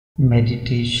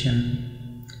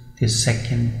Meditation, the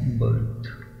second birth.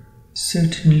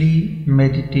 Certainly,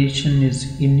 meditation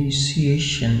is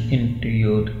initiation into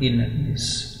your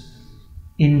innerness.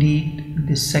 Indeed,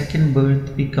 the second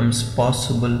birth becomes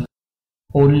possible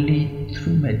only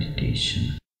through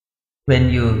meditation. When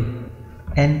you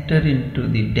enter into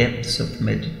the depths of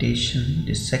meditation,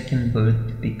 the second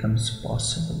birth becomes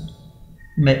possible.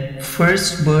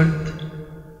 First birth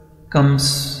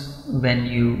comes when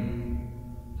you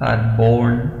are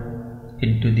born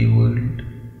into the world.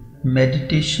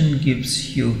 Meditation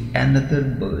gives you another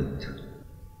birth.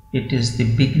 It is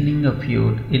the beginning of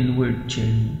your inward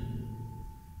journey.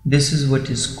 This is what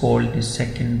is called the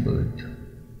second birth.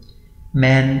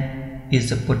 Man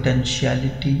is a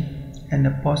potentiality and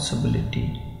a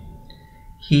possibility.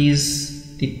 He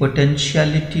is the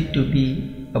potentiality to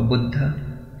be a Buddha.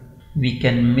 We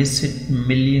can miss it,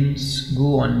 millions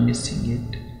go on missing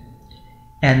it.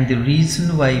 And the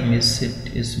reason why miss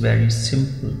it is very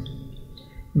simple.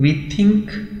 We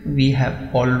think we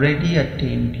have already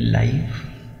attained life.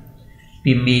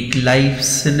 We make life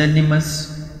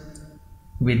synonymous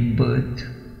with birth.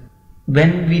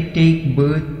 When we take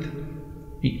birth,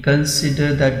 we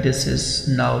consider that this is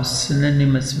now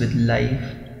synonymous with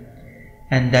life,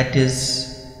 and that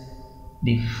is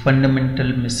the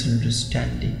fundamental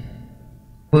misunderstanding.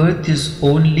 Birth is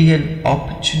only an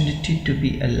opportunity to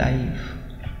be alive.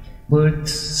 Birth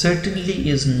certainly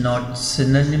is not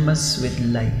synonymous with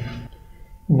life.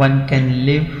 One can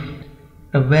live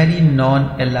a very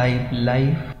non-alive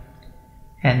life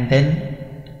and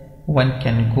then one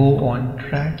can go on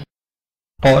track,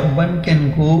 or one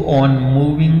can go on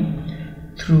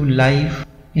moving through life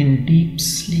in deep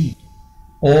sleep,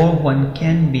 or one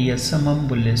can be a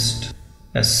somnambulist,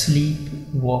 a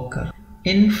sleepwalker.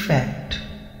 In fact,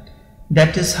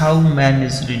 that is how man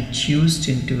is reduced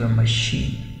into a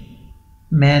machine.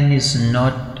 Man is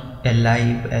not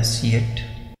alive as yet,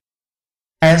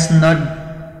 has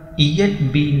not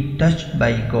yet been touched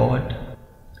by God,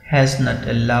 has not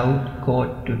allowed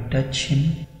God to touch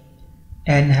him,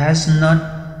 and has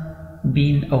not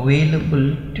been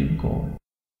available to God.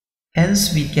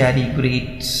 Hence we carry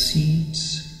great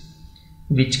seeds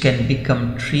which can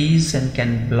become trees and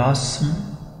can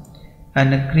blossom,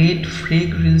 and a great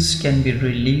fragrance can be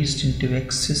released into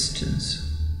existence.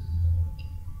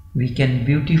 We can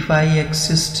beautify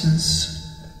existence.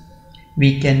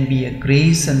 We can be a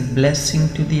grace and blessing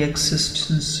to the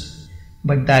existence,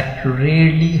 but that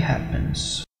rarely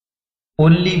happens.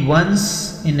 Only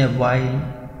once in a while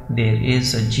there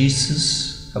is a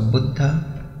Jesus, a Buddha,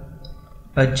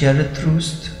 a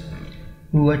Zarathustra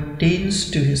who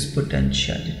attains to his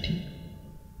potentiality.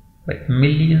 But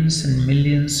millions and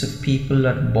millions of people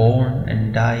are born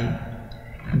and die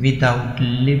without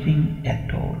living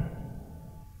at all.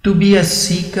 To be a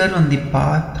seeker on the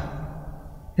path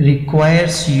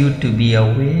requires you to be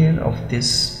aware of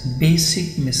this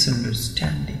basic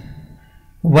misunderstanding.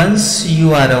 Once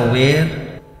you are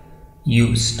aware,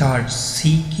 you start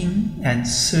seeking and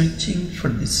searching for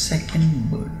the second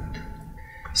birth.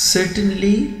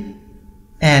 Certainly,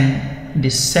 and the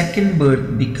second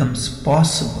birth becomes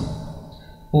possible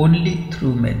only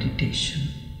through meditation.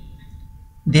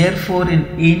 Therefore,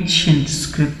 in ancient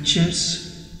scriptures,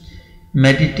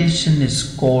 meditation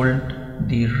is called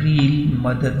the real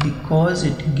mother because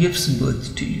it gives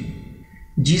birth to you.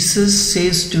 Jesus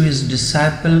says to his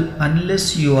disciple,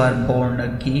 unless you are born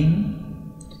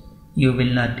again, you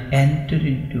will not enter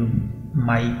into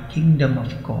my kingdom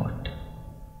of God.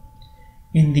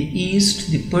 In the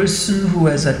East, the person who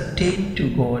has attained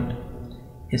to God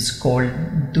is called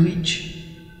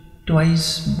Dvij,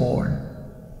 twice born.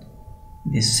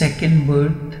 The second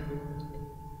birth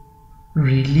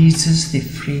releases the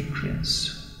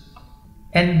fragrance.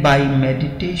 And by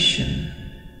meditation,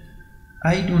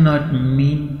 I do not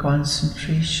mean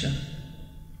concentration.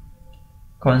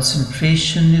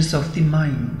 Concentration is of the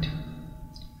mind.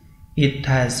 It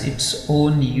has its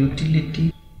own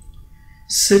utility.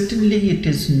 Certainly it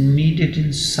is needed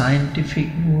in scientific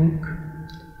work,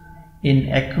 in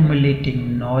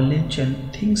accumulating knowledge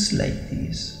and things like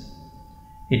these.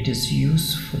 It is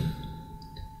useful.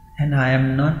 And I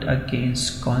am not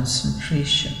against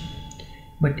concentration,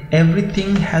 but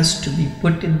everything has to be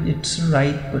put in its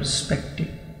right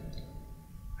perspective.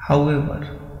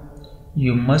 However,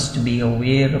 you must be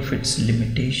aware of its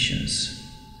limitations.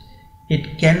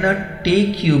 It cannot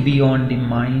take you beyond the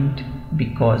mind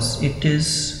because it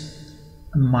is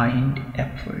a mind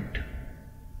effort.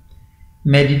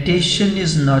 Meditation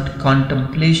is not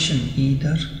contemplation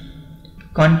either.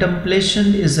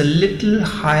 Contemplation is a little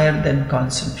higher than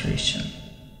concentration.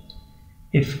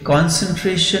 If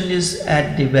concentration is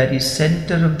at the very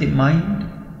center of the mind,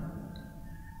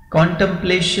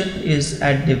 contemplation is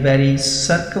at the very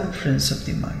circumference of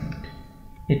the mind.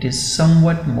 It is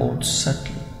somewhat more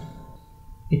subtle.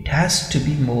 It has to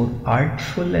be more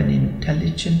artful and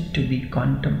intelligent to be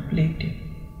contemplated.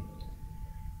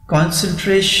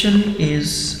 Concentration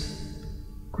is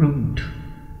crude.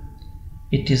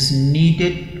 It is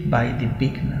needed by the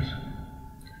beginner.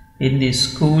 In the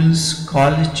schools,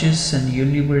 colleges and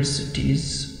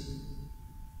universities,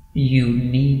 you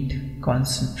need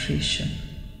concentration.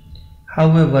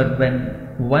 However,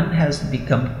 when one has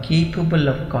become capable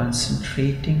of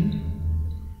concentrating,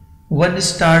 one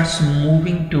starts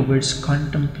moving towards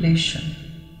contemplation.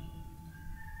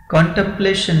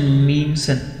 Contemplation means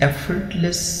an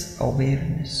effortless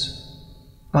awareness.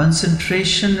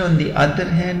 Concentration, on the other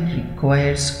hand,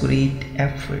 requires great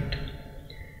effort.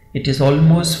 It is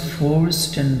almost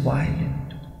forced and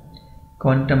violent.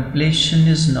 Contemplation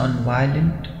is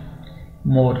non-violent,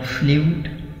 more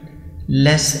fluid,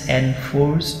 less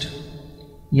enforced,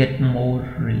 yet more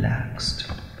relaxed.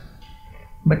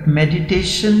 But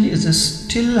meditation is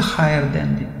still higher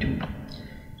than the two.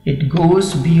 It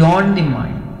goes beyond the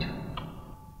mind.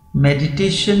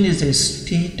 Meditation is a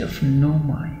state of no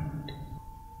mind.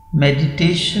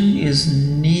 Meditation is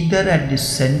neither at the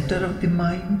center of the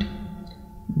mind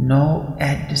nor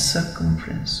at the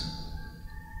circumference.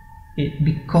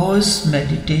 Because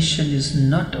meditation is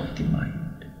not of the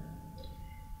mind.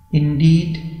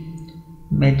 Indeed,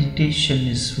 meditation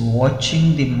is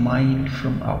watching the mind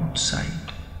from outside.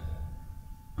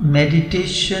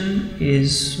 Meditation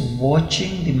is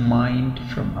watching the mind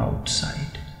from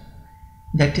outside.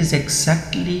 That is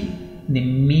exactly the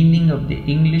meaning of the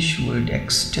English word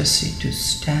ecstasy, to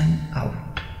stand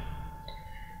out.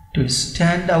 To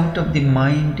stand out of the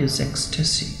mind is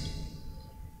ecstasy.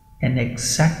 And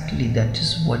exactly that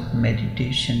is what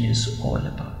meditation is all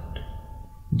about.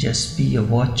 Just be a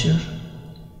watcher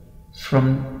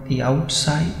from the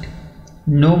outside.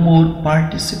 No more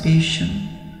participation.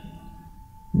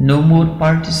 No more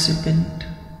participant,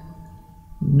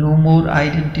 no more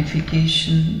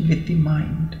identification with the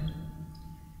mind.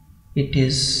 It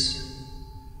is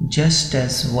just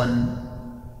as one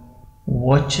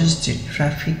watches the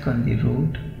traffic on the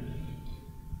road,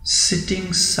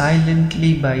 sitting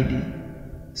silently by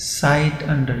the side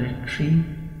under a tree.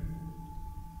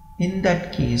 In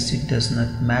that case, it does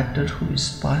not matter who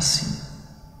is passing.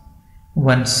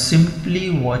 One simply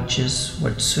watches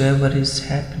whatsoever is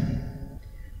happening,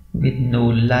 with no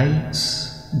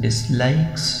likes,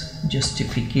 dislikes,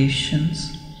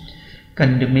 justifications,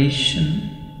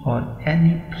 condemnation, or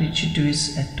any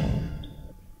prejudice at all.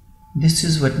 This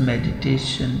is what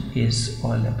meditation is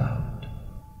all about.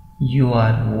 You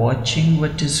are watching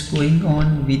what is going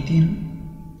on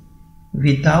within,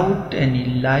 without any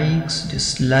likes,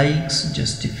 dislikes,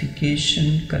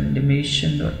 justification,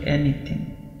 condemnation, or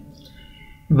anything.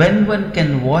 When one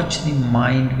can watch the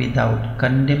mind without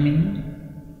condemning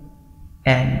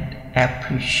and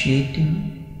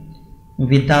appreciating,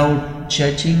 without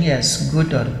judging as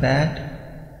good or bad,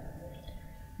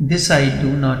 this I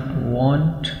do not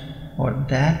want or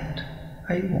that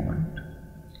I want,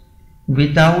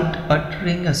 without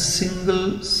uttering a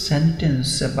single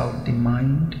sentence about the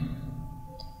mind,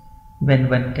 when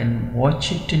one can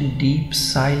watch it in deep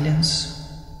silence,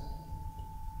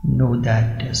 know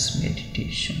that as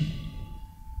meditation.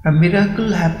 A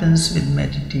miracle happens with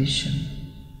meditation.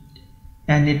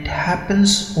 And it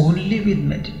happens only with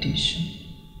meditation.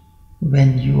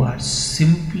 When you are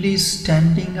simply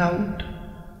standing out,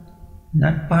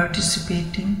 not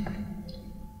participating,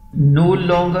 no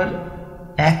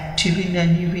longer active in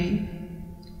any way,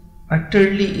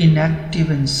 utterly inactive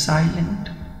and silent,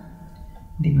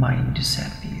 the mind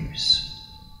disappears.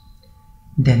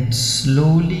 Then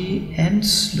slowly and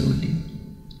slowly,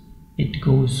 it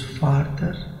goes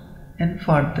farther and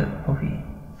farther away.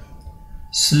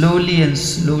 Slowly and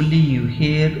slowly you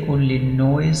hear only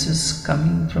noises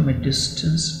coming from a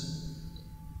distance,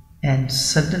 and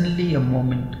suddenly a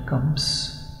moment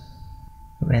comes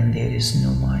when there is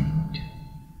no mind.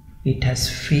 It has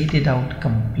faded out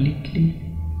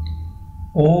completely,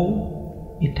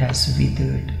 or it has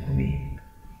withered away.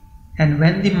 And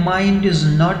when the mind is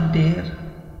not there,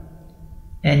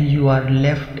 and you are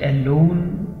left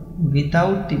alone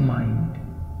without the mind,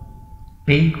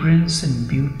 fragrance and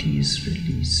beauty is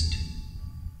released.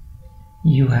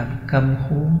 You have come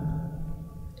home.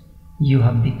 You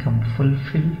have become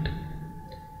fulfilled.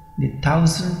 The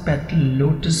 1,000-petal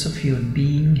lotus of your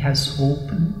being has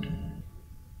opened.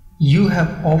 You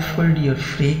have offered your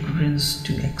fragrance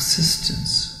to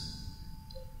existence.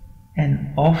 and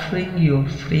offering your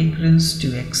fragrance to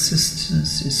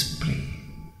existence is prayer.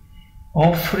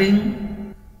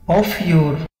 Offering of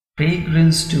your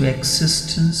fragrance to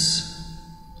existence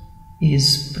is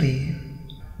prayer.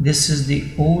 This is the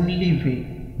only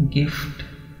gift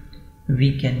we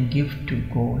can give to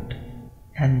God,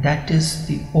 and that is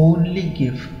the only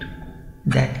gift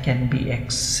that can be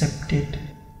accepted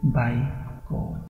by God.